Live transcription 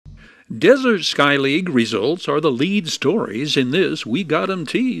Desert Sky League results are the lead stories in this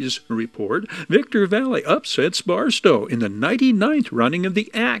WeGotEmTees report. Victor Valley upsets Barstow in the 99th running of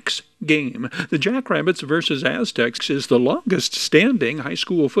the Axe game. The Jackrabbits versus Aztecs is the longest standing high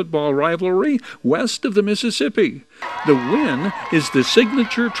school football rivalry west of the Mississippi. The win is the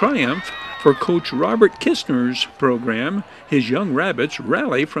signature triumph for Coach Robert Kistner's program. His young Rabbits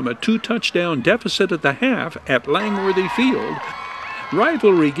rally from a 2-touchdown deficit at the half at Langworthy Field.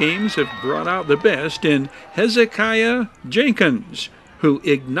 Rivalry games have brought out the best in Hezekiah Jenkins, who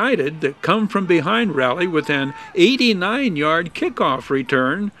ignited the come-from-behind rally with an 89-yard kickoff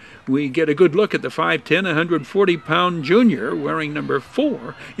return. We get a good look at the 5'10", 140-pound junior wearing number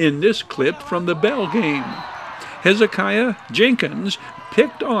 4 in this clip from the Bell game. Hezekiah Jenkins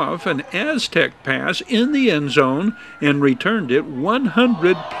picked off an Aztec pass in the end zone and returned it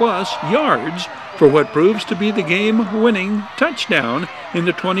 100-plus yards for what proves to be the game-winning touchdown in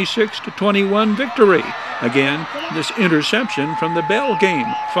the 26-21 victory. Again, this interception from the Bell game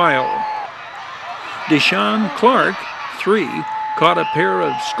file. Deshaun Clark, 3, caught a pair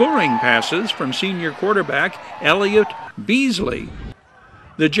of scoring passes from senior quarterback Elliott Beasley.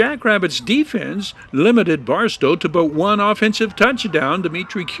 The Jackrabbits' defense limited Barstow to but one offensive touchdown,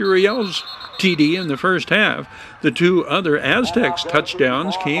 Dimitri Curiel's TD in the first half. The 2 other Aztecs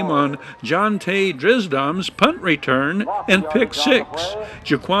touchdowns came on Jonte Drisdom's punt return and pick 6.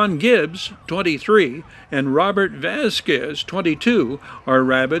 Jaquan Gibbs, 23, and Robert Vasquez, 22, are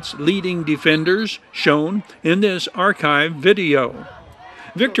Rabbits' leading defenders, shown in this archive video.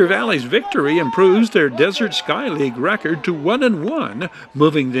 Victor Valley's victory improves their Desert Sky League record to 1-1,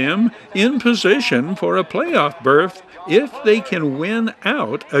 moving them in position for a playoff berth if they can win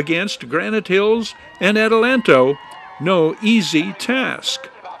out against Granite Hills and Adelanto. No easy task.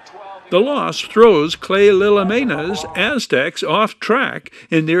 The loss throws Clay Lillamena's Aztecs off track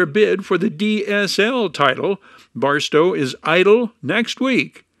in their bid for the DSL title. Barstow is idle next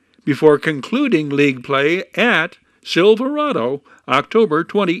week before concluding league play at Silverado, October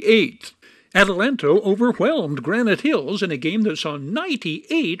 28th. Adelanto overwhelmed Granite Hills in a game that saw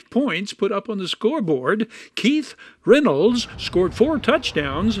 98 points put up on the scoreboard. Keith Reynolds scored 4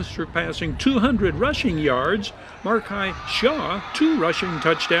 touchdowns, surpassing 200 rushing yards. Markai Shaw, 2 rushing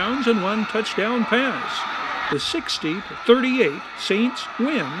touchdowns and 1 touchdown pass. The 60-38 Saints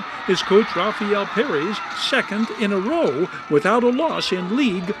win is Coach Raphael Perry's 2nd in a row without a loss in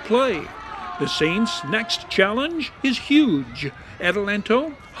league play. The Saints' next challenge is huge.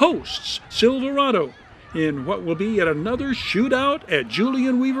 Adelanto hosts Silverado in what will be yet another shootout at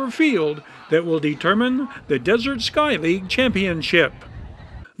Julian Weaver Field that will determine the Desert Sky League Championship.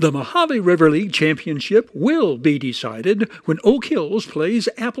 The Mojave River League Championship will be decided when Oak Hills plays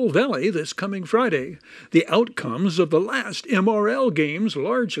Apple Valley this coming Friday. The outcomes of the last MRL games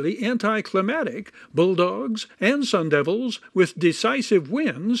largely anticlimactic, Bulldogs and Sun Devils with decisive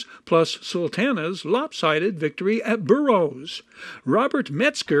wins, plus Sultana's lopsided victory at Burroughs. Robert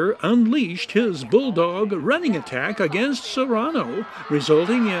Metzger unleashed his Bulldog running attack against Serrano,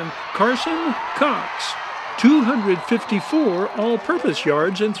 resulting in Carson Cox 254 all-purpose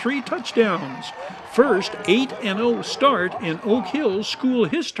yards and 3 touchdowns. First 8-0 start in Oak Hills school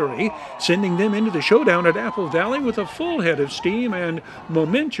history, sending them into the showdown at Apple Valley with a full head of steam and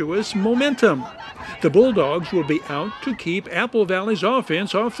momentous momentum. The Bulldogs will be out to keep Apple Valley's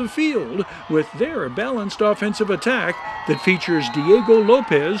offense off the field with their balanced offensive attack that features Diego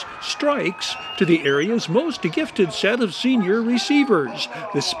Lopez strikes to the area's most gifted set of senior receivers,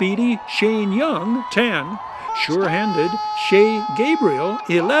 the speedy Shane Young, 10, sure-handed Shea Gabriel,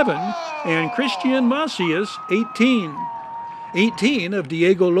 11, and Christian Macias, 18. 18 of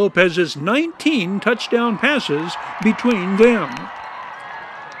Diego Lopez's 19 touchdown passes between them.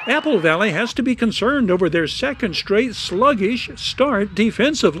 Apple Valley has to be concerned over their second straight sluggish start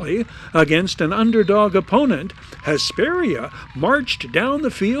defensively against an underdog opponent. Hesperia marched down the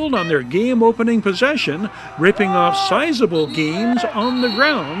field on their game-opening possession, ripping off sizable gains on the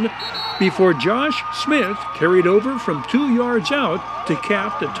ground before Josh Smith carried over from 2 yards out to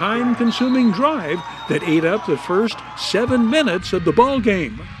cap the time-consuming drive that ate up the first 7 minutes of the ball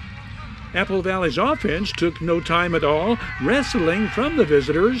game. Apple Valley's offense took no time at all, wrestling from the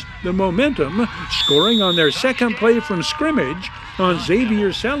visitors the momentum, scoring on their second play from scrimmage on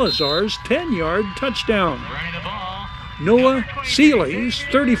Xavier Salazar's 10-yard touchdown. Noah Seeley's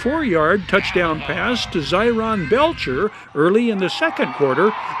 34-yard touchdown pass to Zyron Belcher early in the second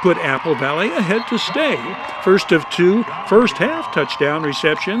quarter put Apple Valley ahead to stay. First of 2 first-half touchdown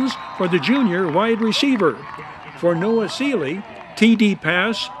receptions for the junior wide receiver. For Noah Seeley, TD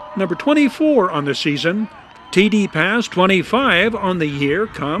pass number 24 on the season TD Pass 25 on the year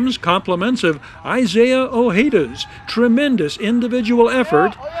comes compliments of Isaiah Ojeda's tremendous individual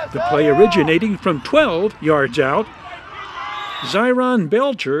effort, the play originating from 12 yards out. Zyron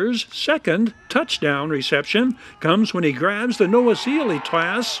Belcher's second touchdown reception comes when he grabs the Noah Sealy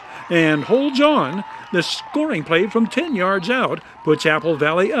pass and holds on. The scoring play from 10 yards out puts Apple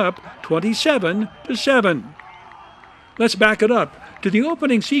Valley up 27-7. Let's back it up to the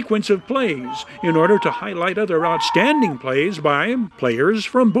opening sequence of plays in order to highlight other outstanding plays by players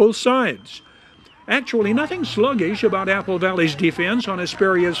from both sides. Actually, nothing sluggish about Apple Valley's defense on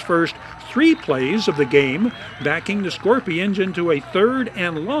Hesperia's first 3 plays of the game, backing the Scorpions into a 3rd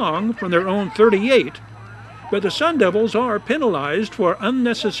and long from their own 38. But the Sun Devils are penalized for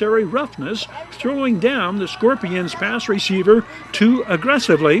unnecessary roughness, throwing down the Scorpions' pass receiver too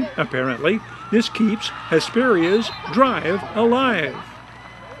aggressively, apparently. This keeps Hesperia's drive alive.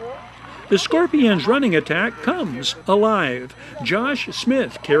 The Scorpions' running attack comes alive. Josh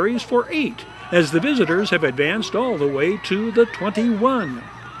Smith carries for 8 as the visitors have advanced all the way to the 21.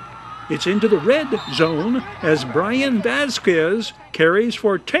 It's into the red zone as Brian Vasquez carries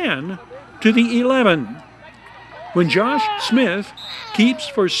for 10 to the 11. When Josh Smith keeps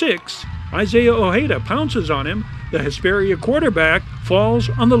for 6, Isaiah Ojeda pounces on him. The Hesperia quarterback falls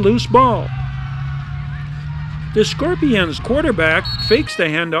on the loose ball. The Scorpions quarterback fakes the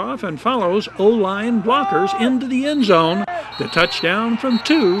handoff and follows O-line blockers into the end zone. The touchdown from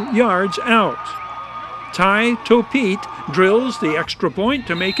 2 yards out. Ty Topete drills the extra point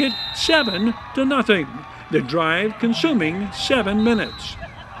to make it 7-0. The drive consuming 7 minutes.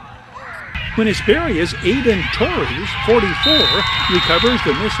 When Hesperia's Aiden Torres, 44, recovers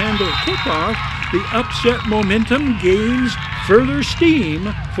the mishandled kickoff, the upset momentum gains further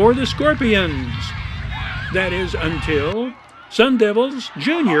steam for the Scorpions. That is until Sun Devils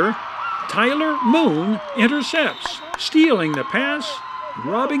Jr. Tyler Moon intercepts, stealing the pass,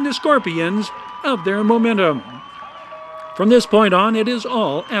 robbing the Scorpions of their momentum. From this point on, it is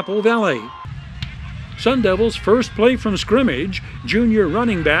all Apple Valley. Sun Devils' first play from scrimmage, junior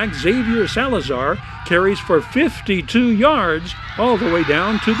running back Xavier Salazar carries for 52 yards all the way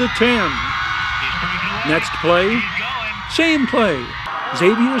down to the 10. Next play, same play.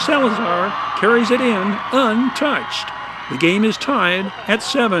 Xavier Salazar carries it in untouched. The game is tied at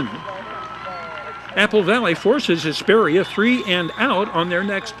 7. Apple Valley forces Hesperia 3 and out on their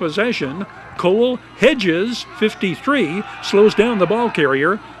next possession. Cole Hedges, 53, slows down the ball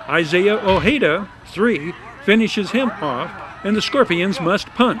carrier. Isaiah Ojeda, 3, finishes him off, and the Scorpions must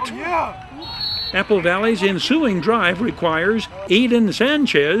punt. Apple Valley's ensuing drive requires Aiden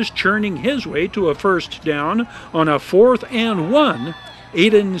Sanchez churning his way to a first down on a 4th and 1.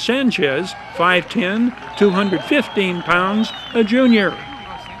 Aiden Sanchez, 5'10", 215 pounds, a junior.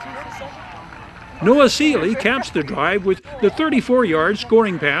 Noah Sealy caps the drive with the 34-yard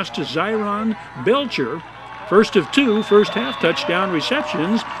scoring pass to Zyron Belcher, first of 2 first-half touchdown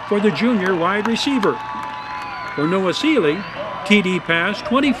receptions for the junior wide receiver. For Noah Sealy, TD pass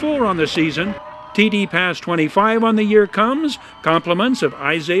 24 on the season, TD pass 25 on the year comes, compliments of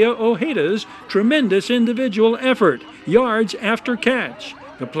Isaiah Ojeda's tremendous individual effort, yards after catch,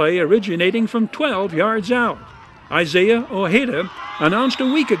 the play originating from 12 yards out. Isaiah Ojeda announced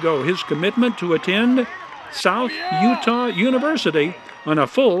a week ago his commitment to attend South Utah University on a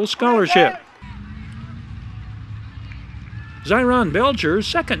full scholarship. Zyron Belcher's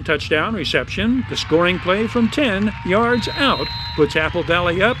second touchdown reception, the scoring play from 10 yards out, puts Apple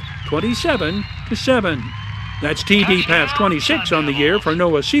Valley up 27-7. That's TD pass 26 on the year for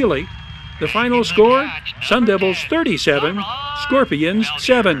Noah Sealy. The final score, Sun Devils 37, Scorpions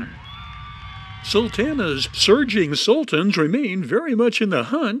 7. Sultana's surging Sultans remain very much in the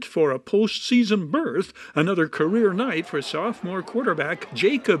hunt for a postseason berth. Another career night for sophomore quarterback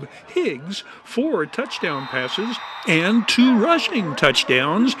Jacob Higgs, 4 touchdown passes and 2 rushing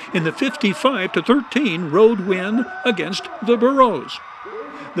touchdowns in the 55-13 road win against the Burros.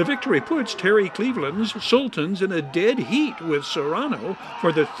 The victory puts Terry Cleveland's Sultans in a dead heat with Serrano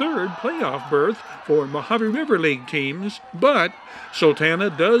for the 3rd playoff berth for Mojave River League teams, but Sultana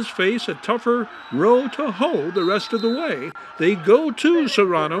does face a tougher row to hoe the rest of the way. They go to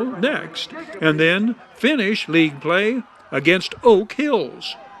Serrano next and then finish league play against Oak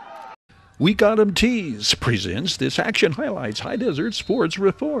Hills. WeGotEmTees presents this Action Highlights High Desert Sports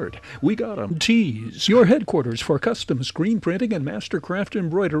Report. WeGotEmTees, your headquarters for custom screen printing and mastercraft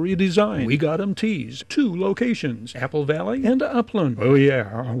embroidery design. WeGotEmTees, 2 locations, Apple Valley and Upland. Oh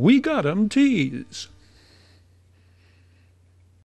yeah, WeGotEmTees.